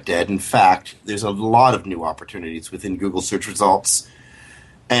anything but dead. In fact, there's a lot of new opportunities within Google search results.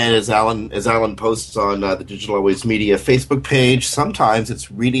 And as Alan posts on the Digital Always Media Facebook page, sometimes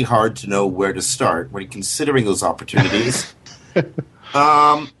it's really hard to know where to start when you're considering those opportunities.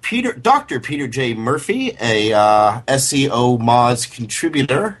 Dr. Peter J. Murphy, a SEO Moz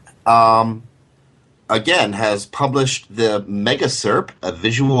contributor, again has published the MegaSERP, a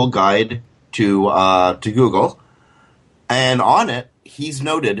visual guide to Google, and on it he's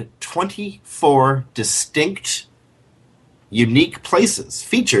noted 24 distinct, unique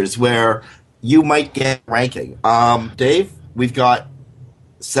features where you might get ranking. Dave, we've got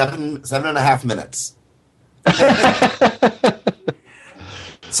 7.5 minutes.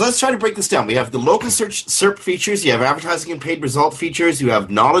 So let's try to break this down. We have the local search SERP features, you have advertising and paid result features, you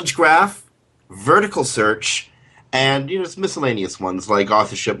have knowledge graph, vertical search, and it's miscellaneous ones like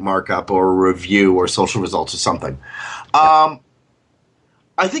authorship markup or review or social results or something. I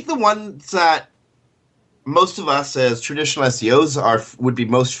think the ones that most of us as traditional SEOs would be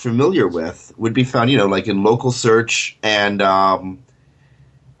most familiar with would be found, like in local search and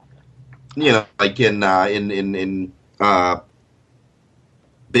like in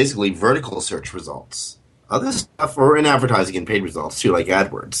basically vertical search results. Other stuff, or in advertising and paid results too, like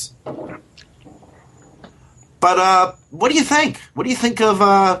AdWords. But what do you think? What do you think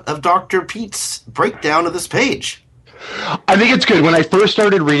of Dr. Pete's breakdown of this page? I think it's good. When I first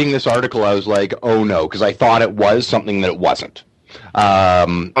started reading this article, I was like, oh no, because I thought it was something that it wasn't.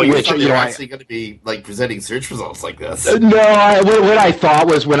 You're actually going to be like presenting search results like this? No, what I thought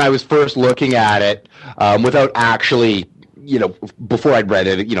was when I was first looking at it, without actually, before I'd read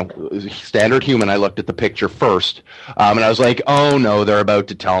it, standard human, I looked at the picture first, and I was like, oh no, they're about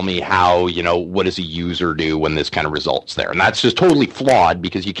to tell me how, what does a user do when this kind of results there? And that's just totally flawed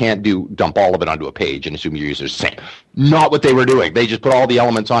because you can't dump all of it onto a page and assume your user's the same. Not what they were doing. They just put all the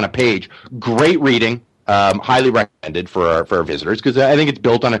elements on a page. Great reading, highly recommended for our visitors because I think it's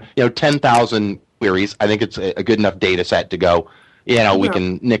built on 10,000 queries. I think it's a good enough data set to go, we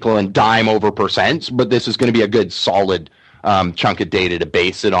can nickel and dime over percents, but this is going to be a good solid chunk of data to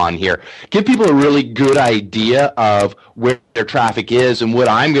base it on here. Give people a really good idea of where their traffic is, and what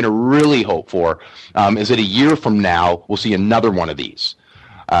I'm going to really hope for is that a year from now we'll see another one of these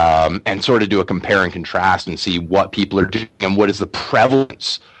and sort of do a compare and contrast and see what people are doing and what is the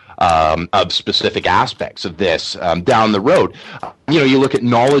prevalence of specific aspects of this down the road. You look at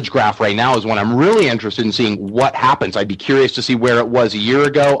knowledge graph right now is one I'm really interested in seeing what happens. I'd be curious to see where it was a year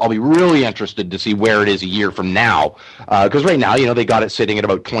ago. I'll be really interested to see where it is a year from now. Because right now, they got it sitting at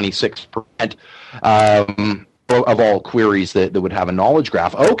about 26% of all queries that would have a knowledge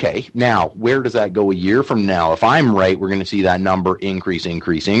graph. Okay, now, where does that go a year from now? If I'm right, we're going to see that number increase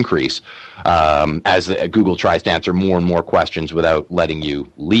as Google tries to answer more and more questions without letting you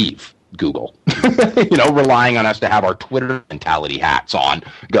leave Google. Relying on us to have our Twitter mentality hats on,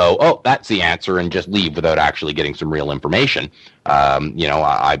 go, oh, that's the answer, and just leave without actually getting some real information.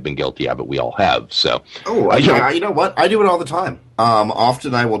 I've been guilty of it. We all have. So, you know what? I do it all the time.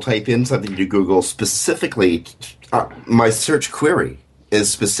 Often I will type in something to Google specifically. My search query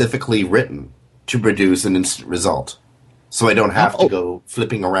is specifically written to produce an instant result, so I don't have to go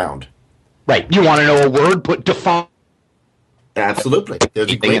flipping around. Right. You want to know a word? Put define. Absolutely.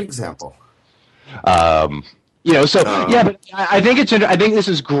 There's a great example. But I think I think this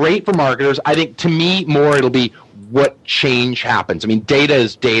is great for marketers. I think to me more it'll be what change happens. I mean, data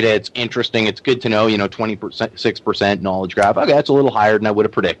is data. It's interesting. It's good to know, 26% knowledge graph. Okay, that's a little higher than I would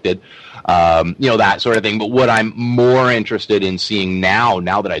have predicted. that sort of thing. But what I'm more interested in seeing now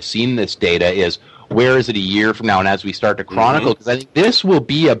that I've seen this data is, where is it a year from now? And as we start to chronicle, because I think this will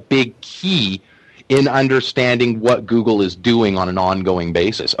be a big key in understanding what Google is doing on an ongoing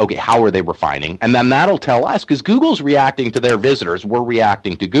basis. Okay, how are they refining? And then that'll tell us, because Google's reacting to their visitors, we're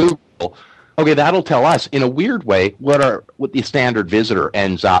reacting to Google. Okay, that'll tell us, in a weird way, what the standard visitor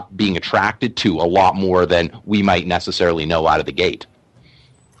ends up being attracted to a lot more than we might necessarily know out of the gate.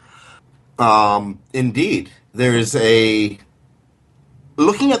 Indeed. There's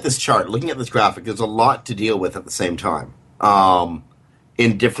looking at this chart, looking at this graphic, there's a lot to deal with at the same time.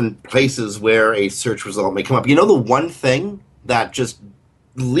 In different places where a search result may come up. You know the one thing that just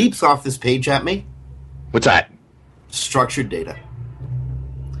leaps off this page at me? What's that? Structured data.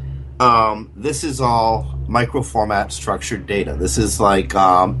 This is all microformat structured data. This is like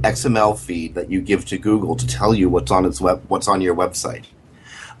XML feed that you give to Google to tell you what's on your website.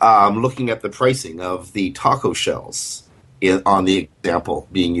 Looking at the pricing of the taco shells on the example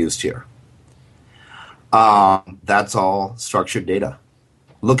being used here. That's all structured data.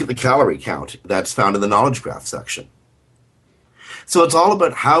 Look at the calorie count that's found in the knowledge graph section. So it's all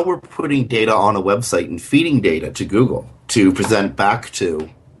about how we're putting data on a website and feeding data to Google to present back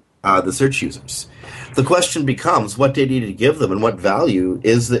to the search users. The question becomes, what data do you give them, and what value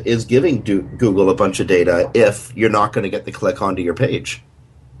is giving Google a bunch of data if you're not going to get the click onto your page?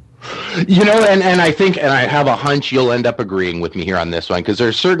 And I think, and I have a hunch you'll end up agreeing with me here on this one, because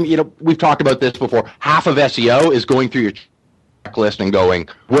there's certain, we've talked about this before, half of SEO is going through your checklist and going,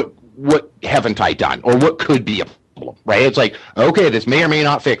 what haven't I done, or what could be a problem, right? It's like, okay, this may or may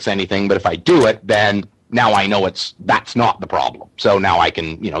not fix anything, but if I do it, then now I know that's not the problem. So now I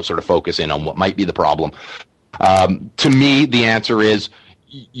can, sort of focus in on what might be the problem. To me, the answer is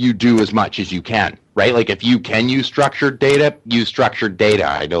you do as much as you can, right? Like if you can use structured data, use structured data.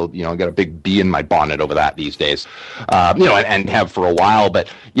 I know, I got a big bee in my bonnet over that these days, and have for a while.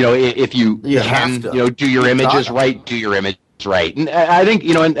 But, if you can, do your images right, do your images right. And I think,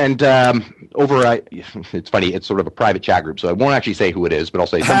 it's funny, it's sort of a private chat group, so I won't actually say who it is, but I'll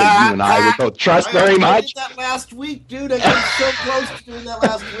say somebody you and I would both trust very much. I did that last week, dude. I got so close to doing that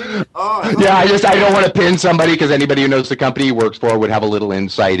last week. I don't want to pin somebody, because anybody who knows the company he works for would have a little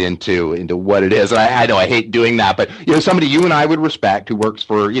insight into what it is. And I know I hate doing that, but somebody you and I would respect who works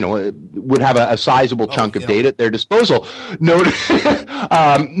for, would have a sizable chunk of data at their disposal. Noted,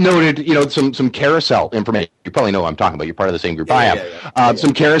 some carousel information. You probably know what I'm talking about. You're part of the same group I am.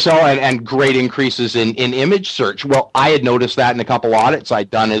 Some carousel and great increases in image search. Well, I had noticed that in a couple audits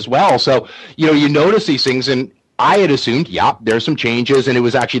I'd done as well. So, you notice these things, and I had assumed, there's some changes, and it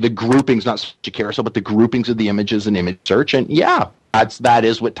was actually the groupings, not such a carousel, but the groupings of the images in image search. And that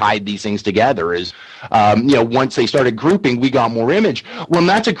is what tied these things together is, once they started grouping, we got more image. Well, and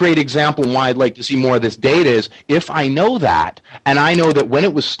that's a great example why I'd like to see more of this data is if I know that, and I know that when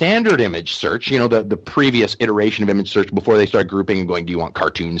it was standard image search, the previous iteration of image search before they started grouping and going, do you want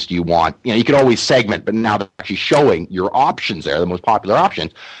cartoons? Do you want, you could always segment, but now they're actually showing your options there, the most popular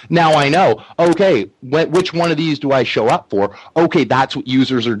options. Now I know, okay, which one of these do I show up for? Okay, that's what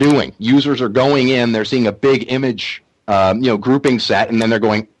users are doing. Users are going in, they're seeing a big image grouping set, and then they're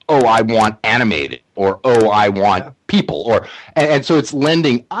going, oh, I want animated, or oh, I want people, and so it's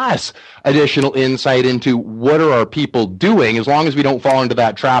lending us additional insight into what are our people doing, as long as we don't fall into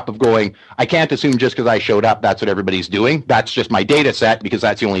that trap of going, I can't assume just because I showed up that's what everybody's doing. That's just my data set because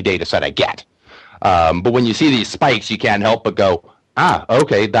that's the only data set I get. But when you see these spikes, you can't help but go,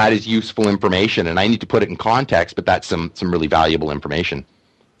 okay, that is useful information, and I need to put it in context, but that's some really valuable information.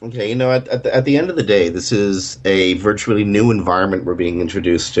 Okay, at the end of the day, this is a virtually new environment we're being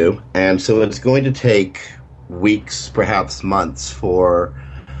introduced to, and so it's going to take weeks, perhaps months, for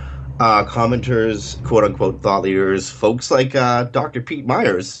commenters, quote-unquote thought leaders, folks like Dr. Pete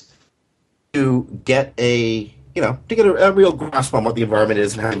Myers, to get a real grasp on what the environment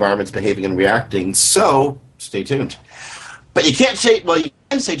is and how the environment's behaving and reacting. So, stay tuned. But you can't say, you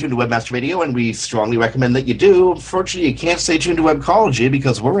can stay tuned to Webmaster Radio, and we strongly recommend that you do. Unfortunately, you can't stay tuned to Webcology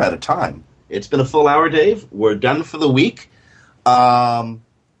because we're out of time. It's been a full hour, Dave. We're done for the week. Assuming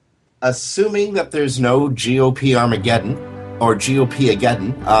that there's no GOP Armageddon or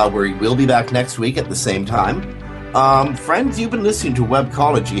GOP-ageddon, we will be back next week at the same time. Friends, you've been listening to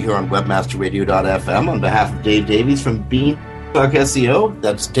Webcology here on WebmasterRadio.fm. On behalf of Dave Davies from Beanstalk SEO,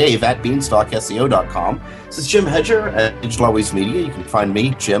 that's Dave at BeanstalkSEO.com. This is Jim Hedger at Digital Always Media. You can find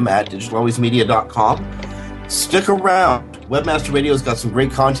me, Jim, at DigitalAlwaysMedia.com. Stick around. Webmaster Radio's got some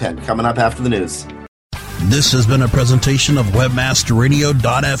great content coming up after the news. This has been a presentation of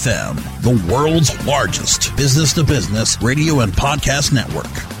WebmasterRadio.fm, the world's largest business-to-business radio and podcast network.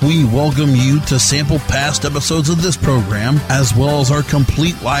 We welcome you to sample past episodes of this program, as well as our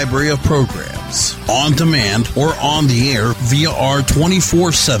complete library of programs, on demand or on the air via our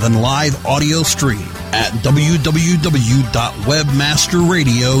 24/7 live audio stream at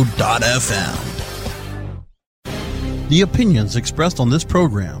www.webmasterradio.fm. The opinions expressed on this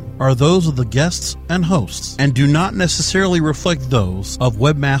program are those of the guests and hosts and do not necessarily reflect those of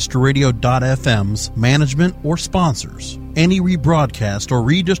WebmasterRadio.fm's management or sponsors. Any rebroadcast or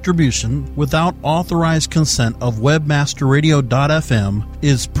redistribution without authorized consent of WebmasterRadio.fm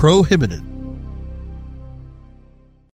is prohibited.